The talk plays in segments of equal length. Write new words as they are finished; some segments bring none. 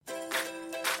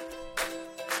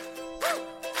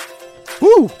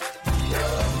Woo!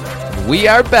 We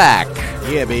are back.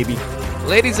 Yeah, baby.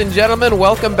 Ladies and gentlemen,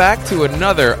 welcome back to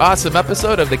another awesome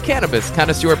episode of the Cannabis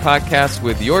Connoisseur Podcast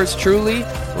with yours truly,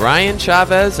 Ryan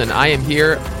Chavez, and I am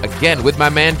here again with my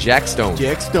man, Jack Stone.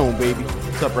 Jack Stone, baby.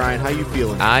 What's up, Ryan? How you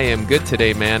feeling? I am good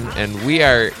today, man, and we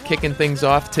are kicking things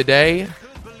off today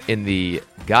in the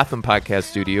Gotham Podcast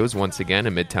Studios once again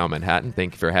in Midtown Manhattan.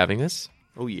 Thank you for having us.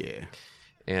 Oh, yeah.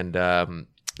 And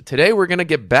today we're going to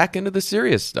get back into the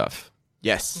serious stuff.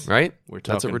 Yes. Right?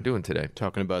 That's what we're doing today.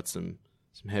 Talking about some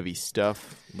heavy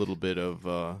stuff, a little bit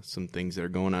of some things that are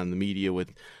going on in the media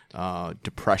with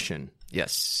depression.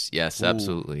 Yes, Ooh.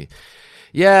 absolutely.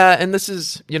 Yeah, and this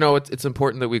is, it's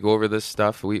important that we go over this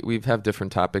stuff. We have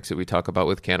different topics that we talk about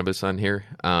with cannabis on here.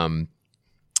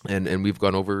 And we've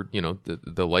gone over,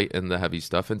 the light and the heavy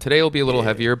stuff. And today will be a little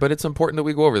heavier, but it's important that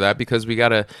we go over that because we got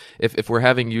to, if we're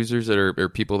having users that are, or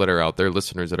people that are out there,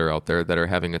 listeners that are out there that are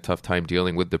having a tough time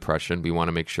dealing with depression, we want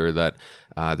to make sure that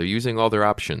they're using all their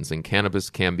options. And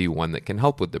cannabis can be one that can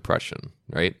help with depression,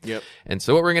 right? Yep. And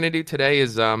so what we're going to do today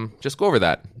is just go over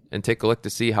that and take a look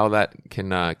to see how that can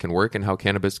work and how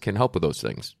cannabis can help with those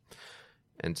things.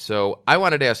 And so I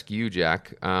wanted to ask you,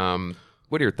 Jack, what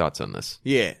are your thoughts on this?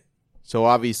 Yeah. So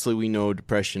obviously we know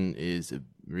depression is a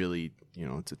really,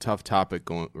 it's a tough topic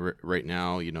going right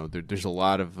now. There's a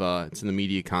lot of it's in the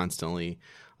media constantly.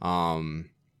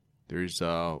 There's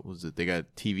they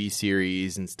got TV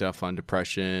series and stuff on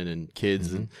depression and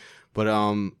kids, but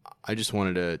I just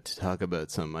wanted to talk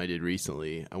about something I did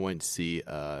recently. I went to see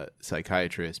a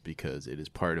psychiatrist because it is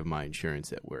part of my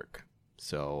insurance at work.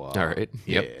 So all right,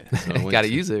 yeah, yep, so got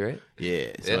to use it, right?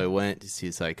 Yeah, so I went to see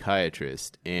a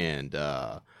psychiatrist and.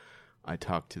 I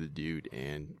talked to the dude,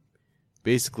 and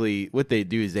basically what they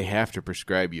do is they have to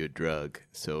prescribe you a drug.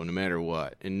 So no matter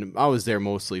what, and I was there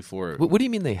mostly for. What do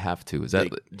you mean they have to? Is that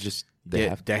just they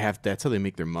have to? That's how they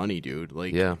make their money, dude.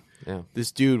 Like, yeah.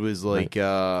 This dude was like,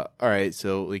 all right,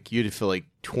 so like you had to fill like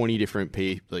 20 different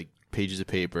pages of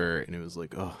paper, and it was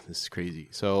like, oh, this is crazy.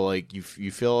 So like you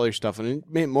fill all your stuff, and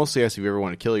it mostly asks if you ever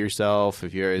want to kill yourself,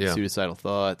 if you had suicidal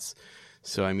thoughts.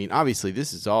 So I mean, obviously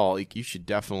this is all like you should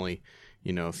definitely.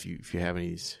 If you have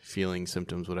any feelings,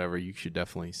 symptoms, whatever, you should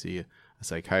definitely see a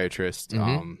psychiatrist.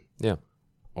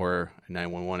 Or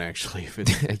 911 actually. If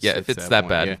it's if it's that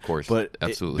bad, of course. But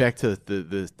absolutely. Back to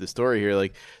the story here,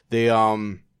 like they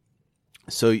so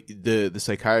the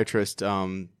psychiatrist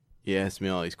he asked me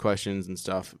all these questions and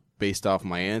stuff based off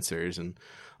my answers, and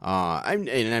I've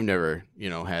never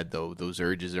had those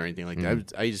urges or anything like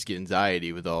that. I just get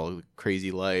anxiety with all the crazy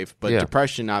life, but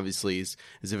depression obviously is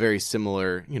a very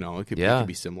similar. It could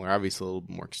be similar, obviously a little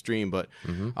more extreme, but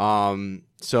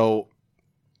so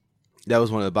that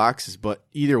was one of the boxes. But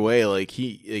either way,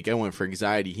 I went for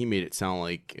anxiety. He made it sound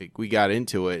like we got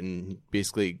into it and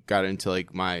basically got into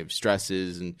like my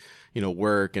stresses and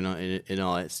work and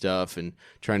all that stuff and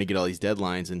trying to get all these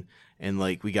deadlines and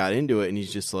like we got into it, and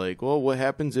he's just like, well, what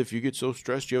happens if you get so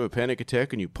stressed you have a panic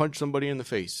attack and you punch somebody in the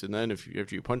face? And then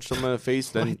after you punch someone in the face,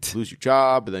 then you lose your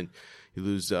job, and then you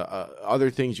lose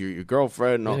other things, your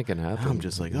girlfriend. And all. It can happen. I'm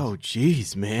just like, oh,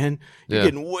 geez, man. You're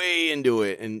getting way into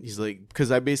it. And he's like,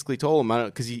 because I basically told him,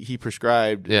 because he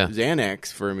prescribed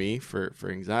Xanax for me for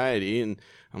anxiety. And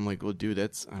I'm like, well, dude, I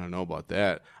don't know about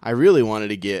that. I really wanted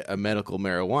to get a medical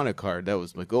marijuana card. That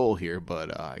was my goal here.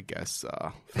 But I guess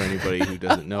for anybody who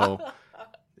doesn't know,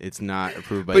 it's not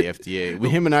approved by the FDA.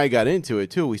 Him and I got into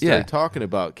it, too. We started talking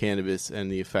about cannabis and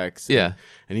the effects. And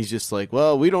he's just like,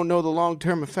 well, we don't know the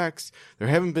long-term effects. There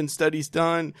haven't been studies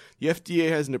done. The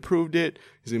FDA hasn't approved it.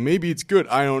 He's like, maybe it's good.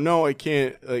 I don't know. I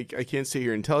can't sit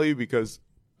here and tell you because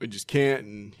I just can't.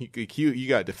 And he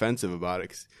got defensive about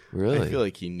it. Really? I feel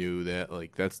like he knew that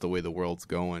that's the way the world's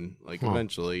going.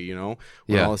 Eventually,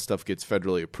 when all this stuff gets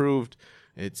federally approved,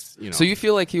 it's So you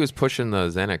feel like he was pushing the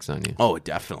Xanax on you? Oh,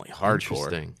 definitely hardcore.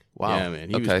 Interesting. Wow. Yeah, man.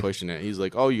 He was pushing it. He's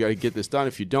like, oh, you got to get this done.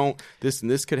 If you don't, this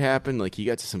and this could happen. Like he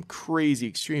got to some crazy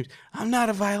extremes. I'm not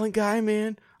a violent guy,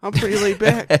 man. I'm pretty laid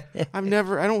back. I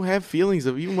don't have feelings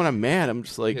even when I'm mad. I'm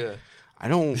just like. Yeah. I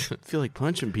don't feel like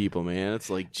punching people, man. It's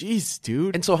like, geez,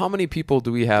 dude. And so how many people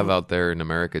do we have out there in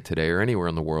America today or anywhere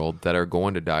in the world that are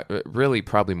going to really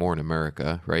probably more in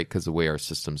America, right, because the way our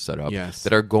system's set up,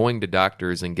 that are going to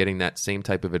doctors and getting that same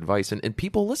type of advice. And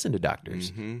people listen to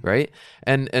doctors, right?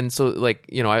 And so,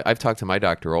 I've talked to my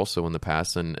doctor also in the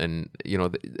past, and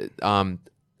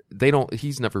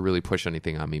he's never really pushed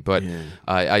anything on me, but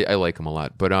I like him a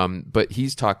lot. But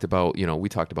he's talked about, we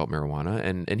talked about marijuana,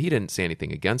 and he didn't say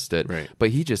anything against it, right. but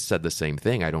he just said the same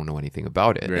thing. I don't know anything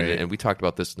about it. Right. And we talked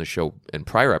about this in the show in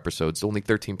prior episodes. Only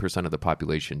 13% of the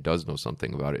population does know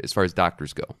something about it as far as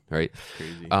doctors go, right?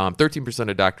 13%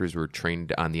 of doctors were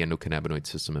trained on the endocannabinoid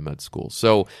system in med school.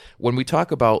 So when we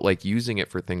talk about like using it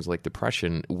for things like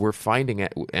depression, we're finding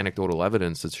anecdotal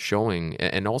evidence that's showing,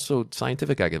 and also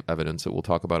scientific evidence that we'll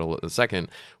talk about in a second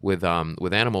with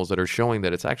animals that are showing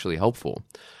that it's actually helpful.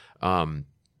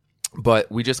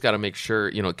 But we just got to make sure,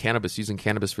 using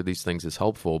cannabis for these things is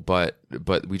helpful, but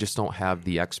we just don't have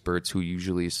the experts who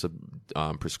usually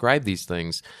prescribe these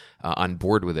things on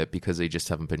board with it, because they just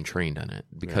haven't been trained on it,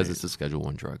 because it's a Schedule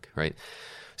I drug, right?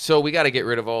 So we got to get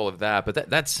rid of all of that. But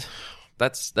that's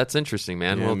interesting,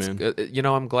 man. Yeah, man.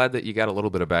 I'm glad that you got a little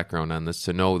bit of background on this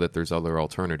to know that there's other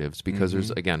alternatives, because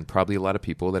there's, again, probably a lot of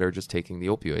people that are just taking the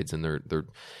opioids, and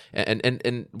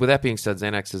and with that being said,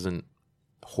 Xanax isn't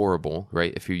horrible,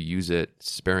 right, if you use it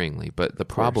sparingly, but the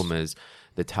problem is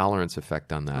the tolerance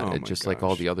effect on that. Just like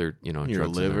all the other, your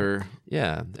drugs liver.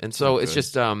 Yeah. And so it's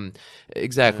just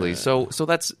exactly. So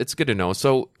it's good to know.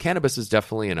 So cannabis is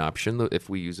definitely an option if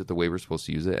we use it the way we're supposed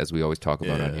to use it, as we always talk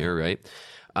about on here, right?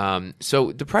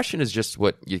 So depression is just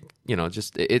what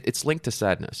it's linked to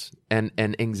sadness, and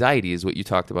anxiety is what you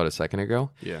talked about a second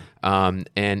ago. Yeah.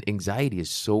 And anxiety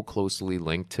is so closely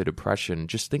linked to depression.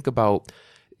 Just think about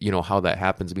how that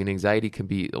happens. I mean, anxiety can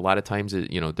be, a lot of times,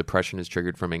 depression is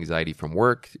triggered from anxiety from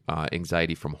work,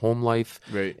 anxiety from home life,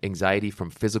 right. Anxiety from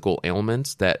physical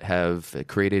ailments that have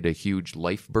created a huge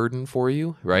life burden for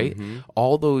you, right? Mm-hmm.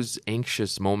 All those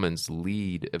anxious moments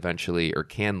lead eventually, or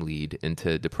can lead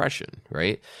into depression,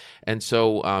 right? And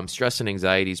so stress and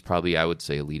anxiety is probably, I would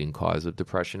say, a leading cause of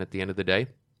depression at the end of the day.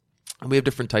 And we have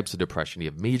different types of depression. You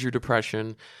have major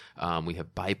depression. We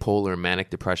have bipolar,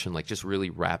 manic depression, like just really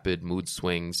rapid mood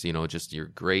swings. Just you're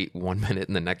great 1 minute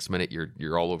and the next minute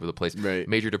you're all over the place. Right.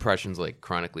 Major depression's like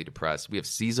chronically depressed. We have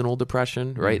seasonal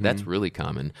depression, right? Mm-hmm. That's really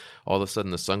common. All of a sudden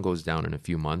the sun goes down in a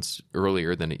few months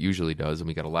earlier than it usually does, and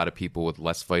we got a lot of people with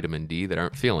less vitamin D that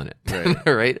aren't feeling it. Right.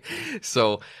 Right?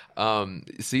 So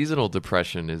seasonal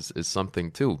depression is something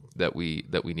too that we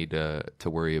need to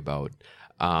worry about.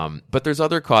 But there's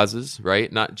other causes,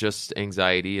 right? Not just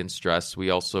anxiety and stress.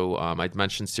 We also, I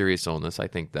mentioned serious illness. I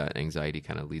think that anxiety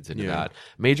kind of leads into that.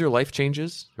 Major life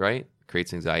changes, right?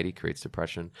 Creates anxiety, creates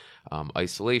depression.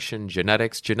 Isolation,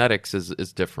 genetics. Genetics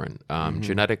is different.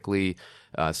 Genetically,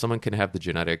 someone can have the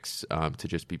genetics to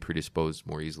just be predisposed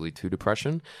more easily to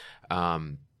depression.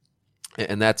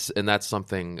 And that's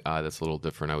something that's a little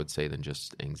different, I would say, than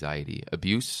just anxiety.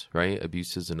 Abuse, right?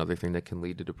 Abuse is another thing that can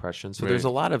lead to depression. So there's a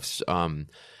lot of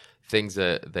things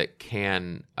that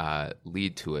can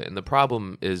lead to it. And the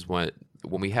problem is when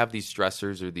we have these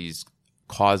stressors or these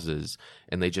causes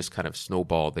and they just kind of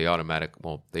snowball, they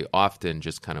often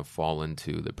just kind of fall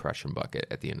into the depression bucket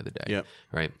at the end of the day. Yep.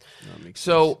 Right?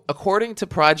 So sense. According to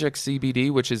Project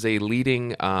CBD, which is a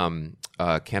leading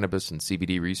cannabis and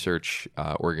CBD research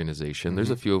organization, there's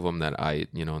a few of them that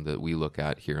that we look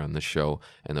at here on this show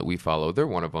and that we follow. They're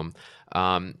one of them.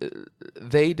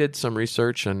 They did some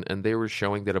research and they were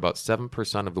showing that about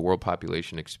 7% of the world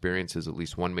population experiences at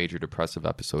least one major depressive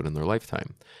episode in their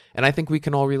lifetime. And I think we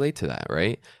can all relate to that,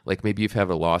 right? Like maybe you've had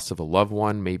a loss of a loved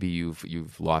one, maybe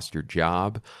you've lost your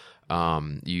job,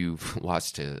 you've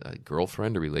lost a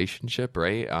girlfriend, a relationship,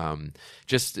 right?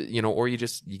 Or you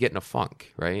get in a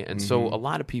funk, right? And so a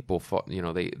lot of people,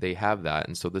 they have that.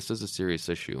 And so this is a serious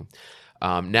issue.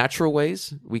 Natural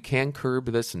ways, we can curb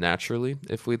this naturally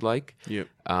if we'd like. Yep.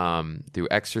 Through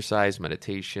exercise,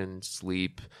 meditation,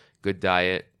 sleep, good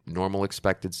diet, normal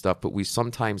expected stuff. But we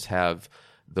sometimes have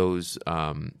those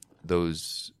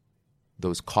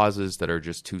causes that are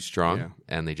just too strong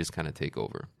and they just kind of take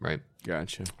over, right?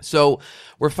 Gotcha. So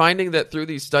we're finding that through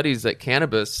these studies that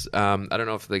cannabis, I don't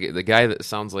know if the guy that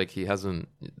sounds like he hasn't,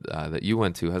 that you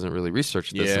went to, hasn't really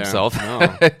researched this himself. No,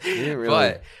 he didn't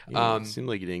really. But it seemed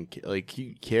like he didn't, like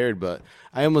he cared, but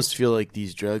I almost feel like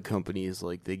these drug companies,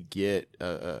 like they get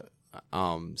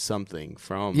something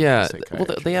from well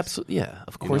they absolutely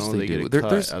of course they do.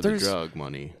 There's drug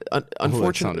money.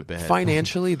 Unfortunately,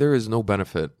 financially there is no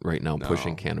benefit right now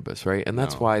pushing cannabis, right? And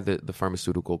that's why the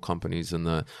pharmaceutical companies and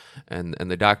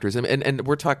the doctors and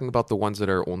we're talking about the ones that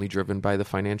are only driven by the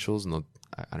financials and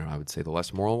I don't know, I would say the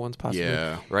less moral ones possibly,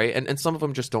 Yeah. right? And some of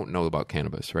them just don't know about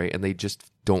cannabis, right? And they just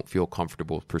don't feel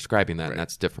comfortable prescribing that, and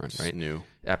that's different, right? It's new.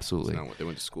 Absolutely. It's not what they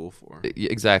went to school for.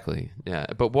 Exactly, yeah.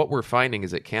 But what we're finding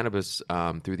is that cannabis,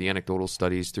 through the anecdotal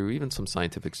studies, through even some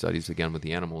scientific studies, again, with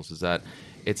the animals, is that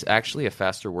it's actually a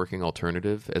faster working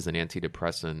alternative as an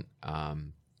antidepressant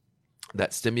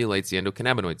that stimulates the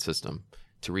endocannabinoid system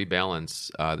to rebalance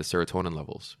the serotonin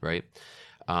levels, right?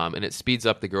 And it speeds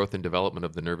up the growth and development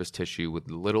of the nervous tissue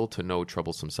with little to no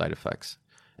troublesome side effects.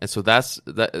 And so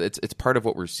it's part of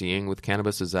what we're seeing with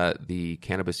cannabis is that the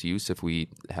cannabis use, if we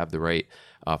have the right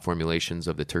formulations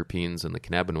of the terpenes and the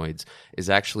cannabinoids, is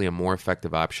actually a more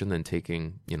effective option than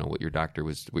taking, what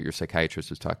your psychiatrist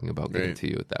was talking about getting to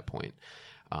you at that point.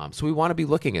 So we want to be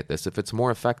looking at this. If it's more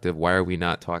effective, why are we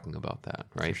not talking about that,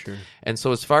 right? For sure. And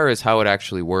so as far as how it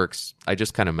actually works, I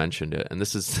just kind of mentioned it, and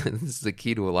this is this is the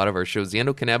key to a lot of our shows. The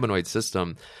endocannabinoid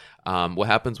system, what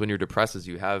happens when you're depressed is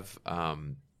you have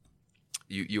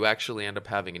you actually end up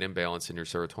having an imbalance in your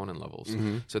serotonin levels.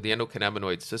 Mm-hmm. So the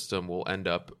endocannabinoid system will end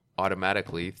up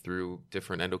automatically through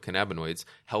different endocannabinoids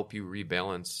help you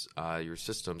rebalance your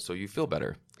system so you feel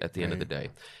better at the end of the day.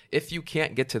 If you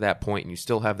can't get to that point and you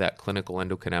still have that clinical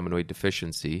endocannabinoid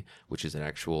deficiency, which is an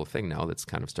actual thing now that's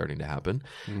kind of starting to happen,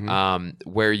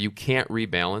 where you can't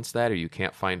rebalance that or you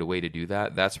can't find a way to do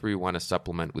that, that's where you want to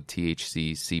supplement with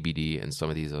THC, CBD, and some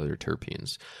of these other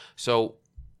terpenes. So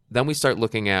then we start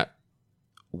looking at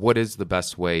what is the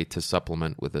best way to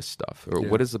supplement with this stuff? Or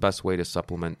what is the best way to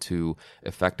supplement to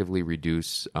effectively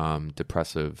reduce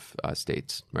depressive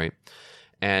states, right?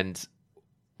 And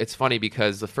it's funny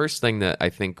because the first thing that I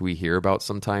think we hear about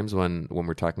sometimes when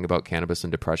we're talking about cannabis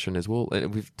and depression is,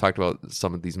 and we've talked about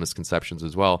some of these misconceptions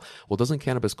as well, doesn't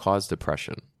cannabis cause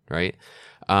depression, right?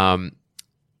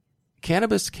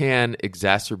 Cannabis can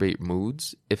exacerbate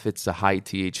moods if it's a high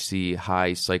THC,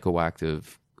 high psychoactive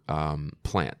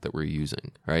plant that we're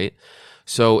using, right?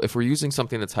 So if we're using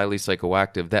something that's highly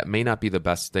psychoactive, that may not be the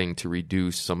best thing to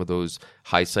reduce some of those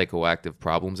high psychoactive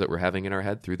problems that we're having in our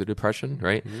head through the depression,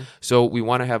 right? Mm-hmm. So we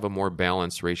want to have a more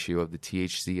balanced ratio of the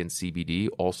THC and CBD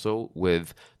also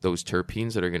with those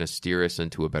terpenes that are going to steer us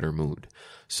into a better mood.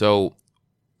 So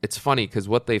it's funny because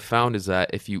what they found is that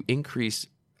if you increase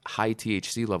high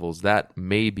THC levels, that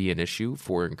may be an issue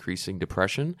for increasing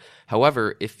depression.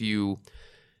 However, if you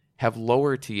have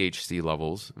lower THC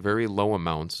levels, very low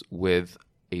amounts, with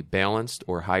a balanced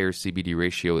or higher CBD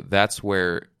ratio, that's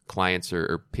where clients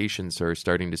or patients are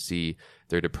starting to see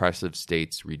their depressive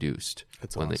states reduced.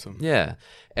 That's awesome.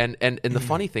 And the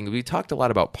funny thing, we talked a lot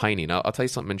about pinene. I'll tell you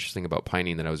something interesting about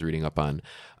pinene that I was reading up on.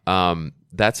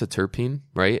 That's a terpene,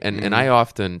 right? And I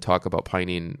often talk about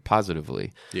pinene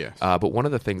positively. Yes. But one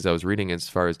of the things I was reading as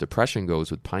far as depression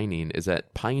goes with pinene is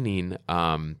that pinene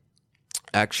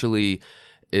actually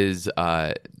is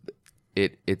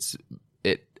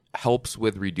it helps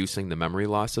with reducing the memory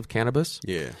loss of cannabis.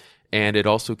 Yeah. And it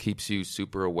also keeps you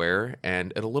super aware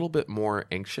and a little bit more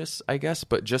anxious, I guess,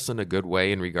 but just in a good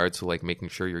way in regards to like making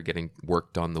sure you're getting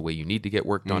work done the way you need to get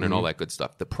work done and all that good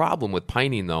stuff. The problem with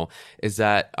pinene though is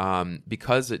that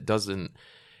because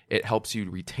it helps you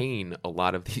retain a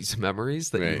lot of these memories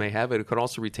that you may have. It could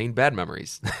also retain bad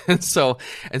memories. and so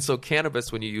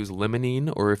cannabis, when you use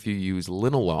limonene or if you use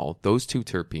linalool, those two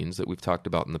terpenes that we've talked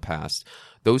about in the past,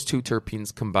 those two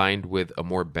terpenes combined with a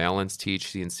more balanced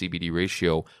THC and CBD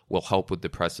ratio will help with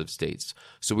depressive states.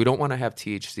 So we don't want to have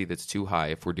THC that's too high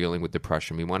if we're dealing with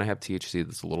depression. We want to have THC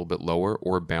that's a little bit lower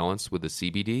or balanced with the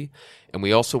CBD. And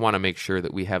we also want to make sure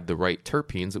that we have the right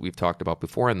terpenes that we've talked about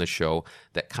before on the show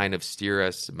that kind of steer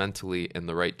us mentally in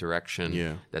the right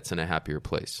direction that's in a happier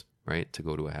place. Right, to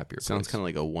go to a happier place. Sounds kind of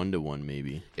like a 1-to-1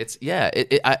 maybe. It's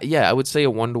I would say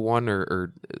a 1-to-1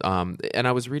 or and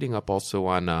I was reading up also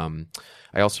on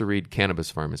I also read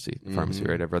Cannabis Pharmacy,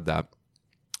 right? I've read that.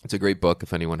 It's a great book.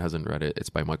 If anyone hasn't read it,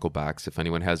 it's by Michael Bax. If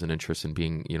anyone has an interest in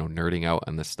being, nerding out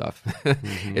on this stuff,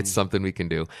 it's something we can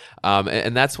do.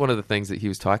 And that's one of the things that he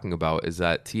was talking about is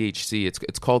that THC,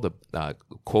 it's called a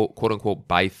quote unquote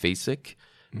biphasic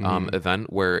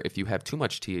event where if you have too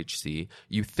much THC,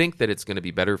 you think that it's going to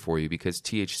be better for you because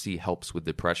THC helps with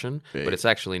depression, but it's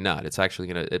actually not. It's actually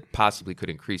it possibly could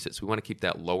increase it. So we want to keep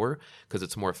that lower because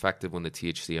it's more effective when the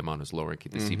THC amount is lower and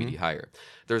keep the CBD higher.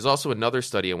 There's also another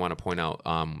study I want to point out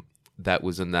that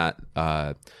was in that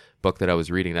book that I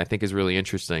was reading that I think is really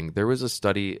interesting. There was a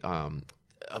study of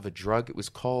a drug. It was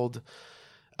called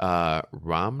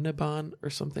Ramnabant or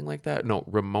something like that. No,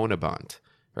 Ramonabant.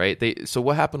 Right. So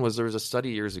what happened was there was a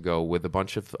study years ago with a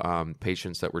bunch of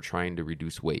patients that were trying to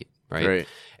reduce weight. Right.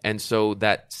 And so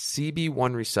that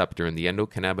CB1 receptor in the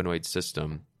endocannabinoid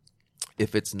system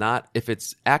If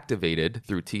it's activated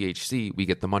through THC, we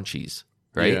get the munchies,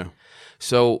 right? Yeah.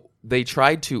 So they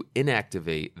tried to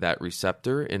inactivate that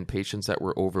receptor in patients that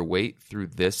were overweight through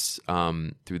this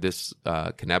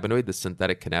cannabinoid, the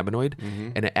synthetic cannabinoid,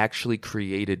 and it actually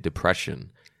created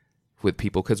depression with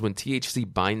people, because when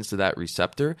THC binds to that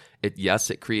receptor, it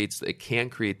can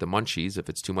create the munchies if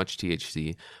it's too much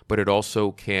THC, but it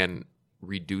also can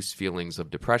reduce feelings of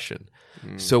depression.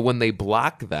 So when they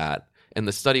block that, in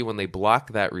the study, when they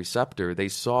block that receptor, they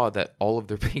saw that all of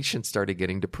their patients started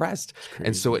getting depressed.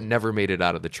 And so it never made it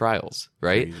out of the trials,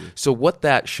 right? Crazy. So what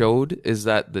that showed is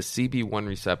that the CB1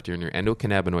 receptor in your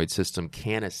endocannabinoid system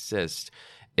can assist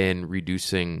in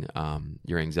reducing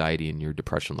your anxiety and your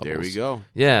depression levels. There we go.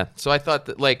 Yeah. So I thought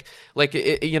that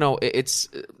it's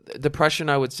depression,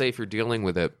 I would say, if you're dealing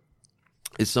with it,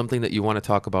 is something that you want to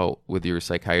talk about with your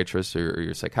psychiatrist or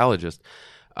your psychologist.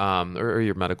 Or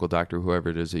your medical doctor, whoever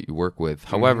it is that you work with.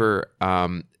 However,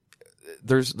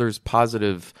 there's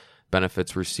positive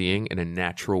benefits we're seeing in a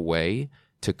natural way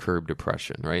to curb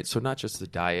depression, right? So not just the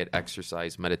diet,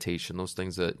 exercise, meditation, those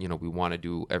things that we want to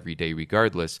do every day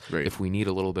regardless. Right. If we need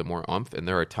a little bit more oomph, and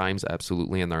there are times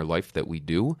absolutely in our life that we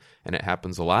do, and it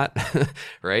happens a lot,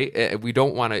 right? We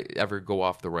don't want to ever go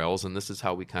off the rails, and this is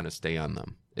how we kind of stay on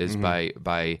them, is by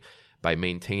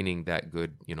maintaining that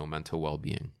good mental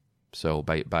well-being. So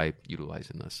by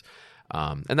utilizing this,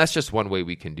 and that's just one way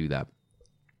we can do that.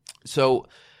 So,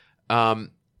 and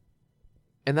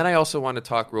then I also want to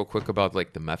talk real quick about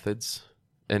like the methods,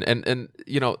 and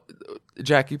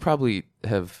Jack, you probably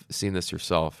have seen this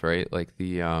yourself, right? Like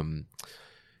the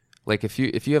like if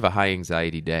you have a high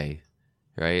anxiety day,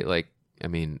 right? Like, I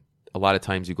mean, a lot of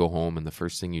times you go home and the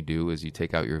first thing you do is you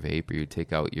take out your vape or you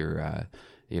take out your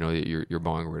your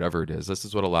bong or whatever it is. This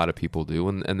is what a lot of people do,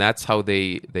 and that's how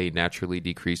they naturally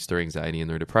decrease their anxiety and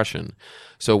their depression.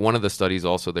 So one of the studies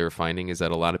also they were finding is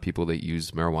that a lot of people that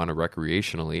use marijuana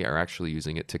recreationally are actually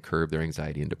using it to curb their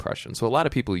anxiety and depression. So a lot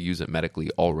of people use it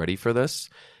medically already for this,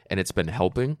 and it's been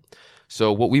helping.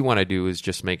 So what we want to do is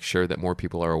just make sure that more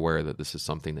people are aware that this is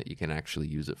something that you can actually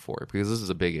use it for, because this is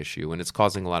a big issue and it's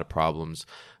causing a lot of problems.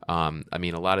 I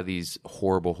mean, a lot of these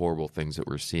horrible, horrible things that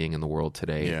we're seeing in the world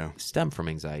today stem from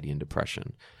anxiety and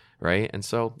depression, right? And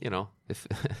so, if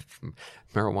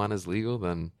marijuana is legal,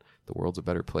 then the world's a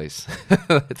better place.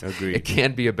 Agreed. It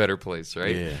can be a better place,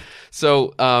 right? Yeah.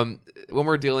 So when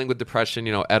we're dealing with depression,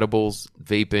 edibles,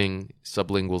 vaping,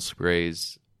 sublingual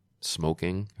sprays,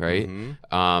 smoking, right?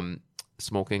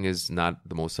 Smoking is not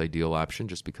the most ideal option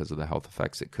just because of the health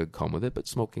effects that could come with it, but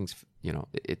smoking's,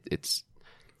 it's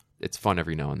fun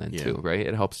every now and then too, right?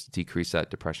 It helps decrease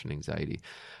that depression, anxiety.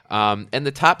 And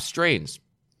the top strains,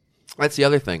 that's the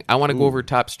other thing. I want to go over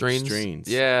top strains.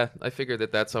 Yeah, I figured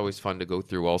that's always fun to go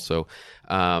through also.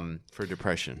 For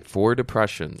depression.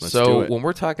 Let's do it. When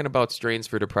we're talking about strains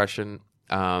for depression,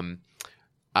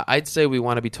 I'd say we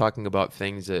want to be talking about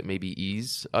things that maybe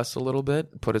ease us a little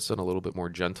bit, put us in a little bit more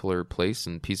gentler place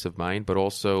and peace of mind, but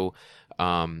also,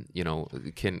 can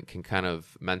kind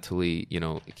of mentally,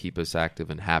 keep us active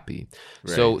and happy.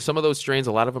 Right. So some of those strains,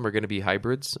 a lot of them are going to be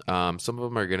hybrids. Some of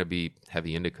them are going to be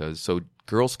heavy indicas. So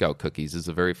Girl Scout cookies is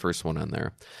the very first one on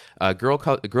there. Girl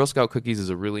Scout cookies is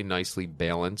a really nicely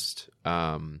balanced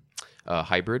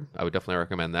hybrid. I would definitely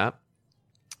recommend that.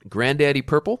 Granddaddy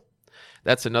Purple.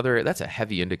 That's a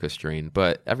heavy indica strain,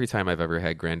 but every time I've ever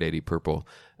had Granddaddy Purple,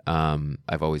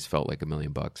 I've always felt like $1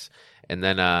 million. And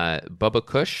then Bubba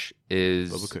Kush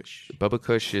is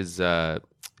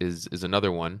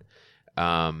another one.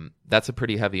 That's a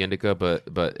pretty heavy indica,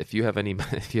 but if you have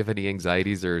any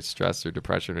anxieties or stress or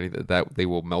depression or anything, that they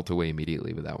will melt away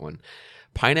immediately with that one.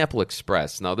 Pineapple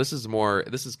Express. Now this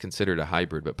is considered a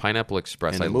hybrid, but Pineapple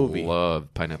Express, I love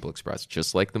Pineapple Express,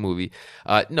 just like the movie.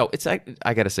 No,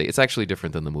 I gotta say, it's actually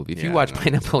different than the movie. If you watch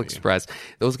Pineapple Express,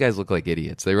 those guys look like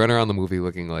idiots. They run around the movie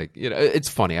looking like, it's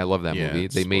funny. I love that movie.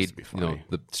 They made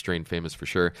the strain famous for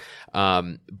sure.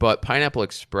 But Pineapple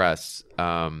Express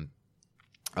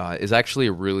is actually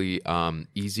a really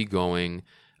easygoing,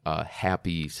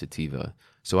 happy sativa.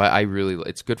 So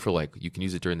it's good for you can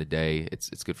use it during the day.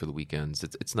 It's good for the weekends.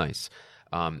 It's nice.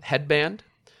 Headband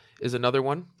is another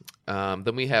one.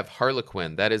 Then we have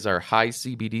Harlequin. That is our high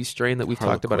CBD strain that we've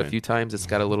talked about a few times. It's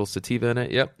got a little sativa in it.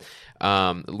 Yep.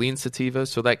 Lean sativa.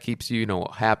 So that keeps you,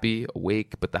 happy,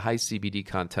 awake, but the high CBD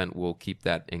content will keep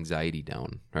that anxiety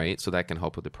down, right? So that can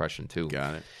help with depression too.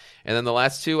 Got it. And then the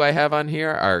last two I have on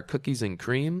here are cookies and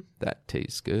cream. That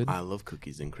tastes good. I love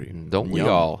cookies and cream. Don't we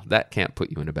all? That can't put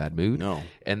you in a bad mood. No.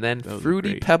 And then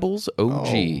Fruity Pebbles OG.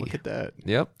 Oh, look at that.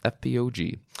 Yep,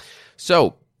 FPOG.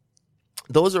 So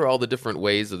those are all the different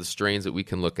ways of the strains that we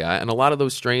can look at. And a lot of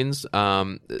those strains,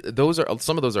 some of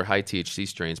those are high THC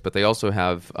strains, but they also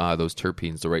have those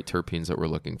terpenes, the right terpenes that we're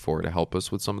looking for to help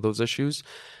us with some of those issues.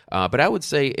 But I would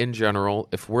say in general,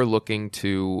 if we're looking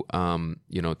to,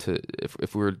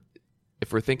 if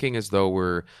we're thinking as though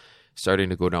we're starting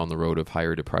to go down the road of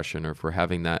higher depression, or if we're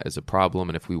having that as a problem,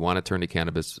 and if we want to turn to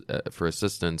cannabis for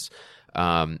assistance,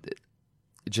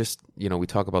 just, we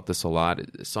talk about this a lot.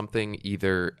 Something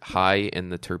either high in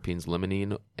the terpenes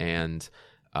limonene and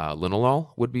linalool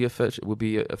would be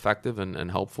effective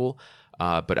and helpful.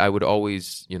 But I would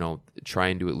always, try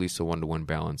and do at least a 1-to-1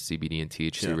 balance CBD and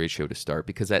THC ratio to start,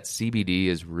 because that CBD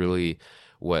is really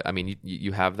what, I mean,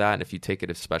 you have that, and if you take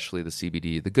it, especially the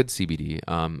CBD, the good CBD,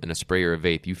 in a spray or a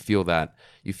vape, you feel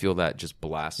that just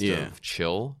blast of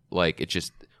chill, like it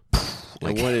just.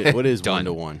 Like, what is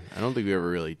 1-to-1? I don't think we ever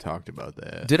really talked about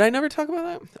that. Did I never talk about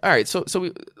that? All right, so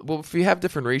if we have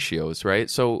different ratios, right?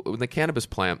 So in the cannabis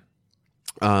plant,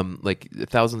 like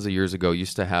thousands of years ago,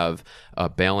 used to have a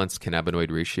balanced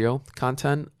cannabinoid ratio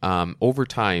content. Over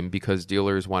time, because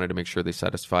dealers wanted to make sure they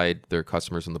satisfied their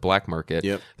customers in the black market,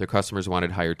 their customers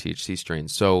wanted higher THC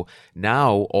strains. So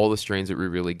now all the strains that we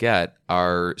really get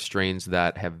are strains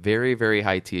that have very, very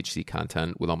high THC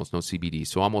content with almost no CBD,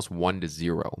 so almost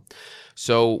 1-to-0.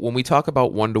 So when we talk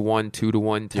about 1-to-1,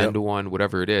 2-to-1, 10-to-1,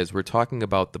 whatever it is, we're talking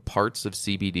about the parts of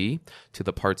CBD to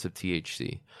the parts of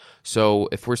THC. So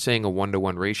if we're saying a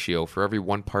 1-to-1 ratio, for every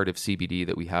 1 part of CBD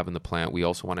that we have in the plant, we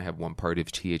also want to have 1 part of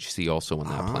THC also in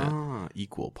that plant.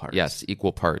 Equal parts. Yes,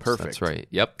 equal parts. Perfect. That's right.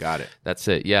 Yep. Got it. That's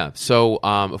it. Yeah. So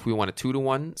if we want a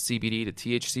 2-to-1 CBD to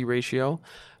THC ratio,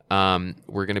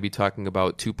 we're going to be talking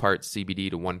about 2 parts CBD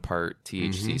to 1 part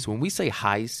THC. So when we say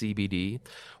high CBD,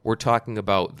 we're talking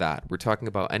about that. We're talking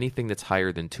about anything that's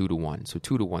higher than 2-to-1. So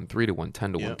 2-to-1, 3-to-1,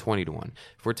 10-to-1, 20-to-1.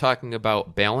 If we're talking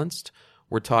about balanced,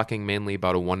 we're talking mainly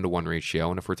about a 1-to-1 ratio.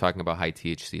 And if we're talking about high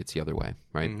THC, it's the other way,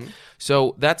 right?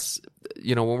 So that's,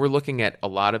 when we're looking at a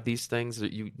lot of these things,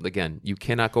 you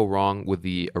cannot go wrong with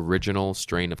the original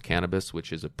strain of cannabis,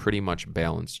 which is a pretty much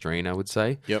balanced strain, I would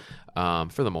say. Yep.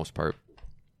 For the most part.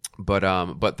 But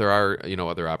there are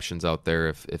other options out there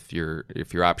if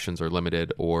your options are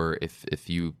limited, or if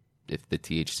the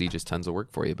THC just tends to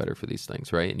work for you better for these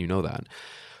things, right? And you know that.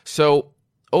 So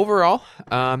overall,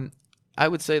 I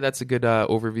would say that's a good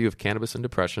overview of cannabis and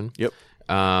depression. Yep.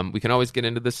 We can always get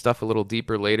into this stuff a little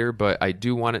deeper later, but I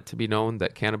do want it to be known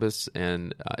that cannabis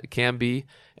can be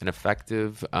an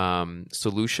effective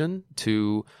solution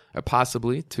to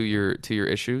possibly to your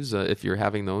issues if you're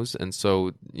having those. And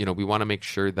so, we want to make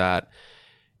sure that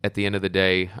at the end of the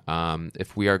day,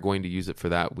 if we are going to use it for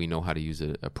that, we know how to use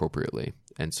it appropriately.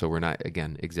 And so we're not,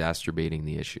 again, exacerbating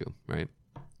the issue, right?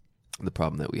 The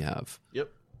problem that we have. Yep.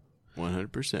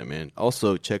 100%, man.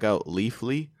 Also, check out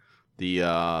Leafly, the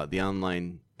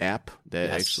online app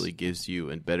that actually gives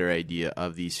you a better idea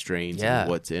of these strains and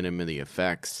what's in them and the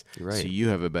effects. Right. So you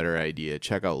have a better idea.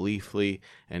 Check out Leafly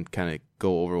and kind of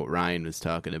go over what Ryan was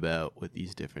talking about with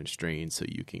these different strains, so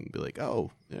you can be like,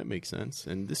 oh, that makes sense.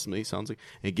 And this sounds like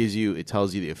it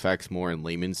tells you the effects more in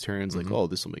layman's terms, like, oh,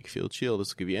 this will make you feel chill.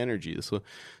 This will give you energy. Like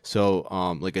a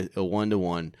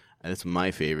 1-to-1. That's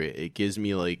my favorite. It gives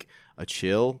me like a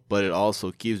chill, but it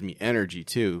also gives me energy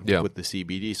too with the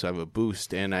CBD. So I have a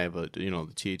boost, and I have the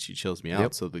THC chills me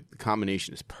out. So the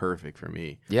combination is perfect for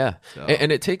me. Yeah. So.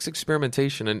 And it takes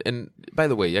experimentation. And by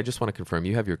the way, I just want to confirm,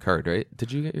 you have your card, right?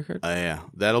 Did you get your card? Yeah.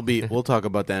 We'll talk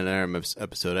about that in our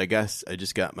episode. I guess I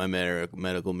just got my medical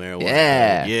marijuana.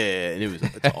 Yeah. Yeah. And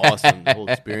it's awesome. The whole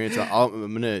experience.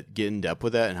 I'm going to get in depth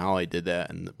with that and how I did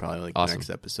that in probably the next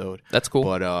episode. That's cool.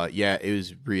 But it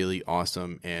was really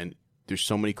awesome. And there's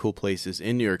so many cool places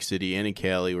in New York City and in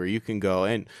Cali where you can go,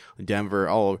 and Denver,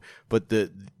 all over. But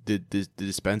the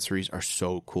dispensaries are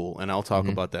so cool, and I'll talk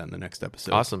about that in the next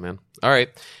episode. Awesome, man. All right,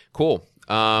 cool.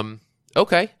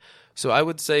 Okay, so I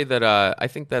would say that I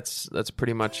think that's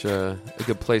pretty much a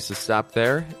good place to stop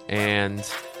there. And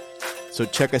so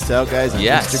check us out, guys, on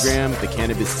Instagram, The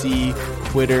Cannabis C,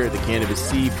 Twitter, The Cannabis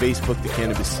C, Facebook, The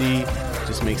Cannabis C.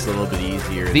 Just makes it a little bit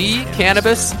easier. The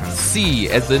Cannabis C,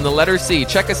 as in the letter C.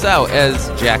 Check us out, as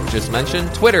Jack just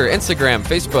mentioned. Twitter, Instagram,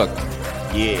 Facebook.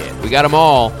 Yeah. We got them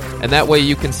all. And that way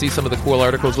you can see some of the cool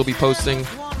articles we'll be posting,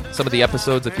 some of the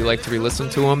episodes if you like to re-listen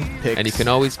to them. Pics. And you can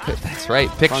always, that's right,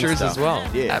 pictures as well.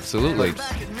 Yeah. Absolutely.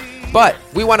 But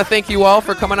we want to thank you all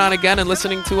for coming on again and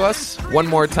listening to us one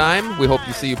more time. We hope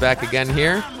to see you back again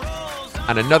here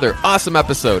on another awesome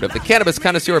episode of the Cannabis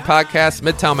Connoisseur Podcast,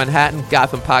 Midtown Manhattan,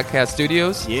 Gotham Podcast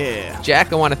Studios. Yeah.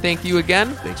 Jack, I want to thank you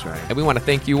again. Thanks, Ryan. And we want to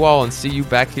thank you all and see you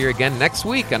back here again next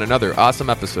week on another awesome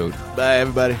episode. Bye,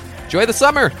 everybody. Enjoy the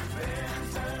summer.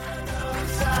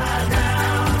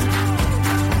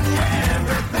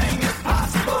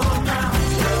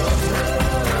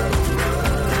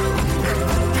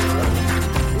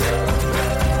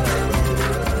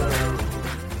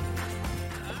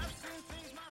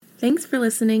 for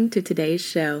listening to today's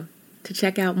show. To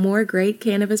check out more great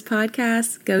cannabis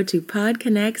podcasts, go to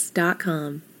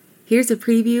podconnects.com. Here's a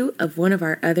preview of one of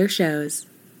our other shows.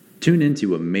 Tune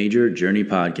into A Major Journey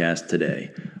podcast today,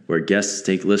 where guests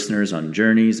take listeners on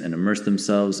journeys and immerse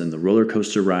themselves in the roller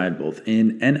coaster ride both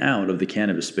in and out of the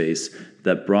cannabis space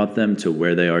that brought them to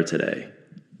where they are today.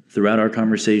 Throughout our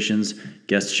conversations,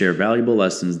 guests share valuable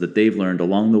lessons that they've learned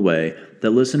along the way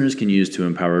that listeners can use to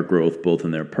empower growth both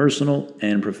in their personal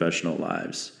and professional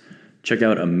lives. Check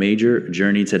out A Major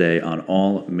Journey today on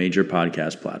all major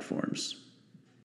podcast platforms.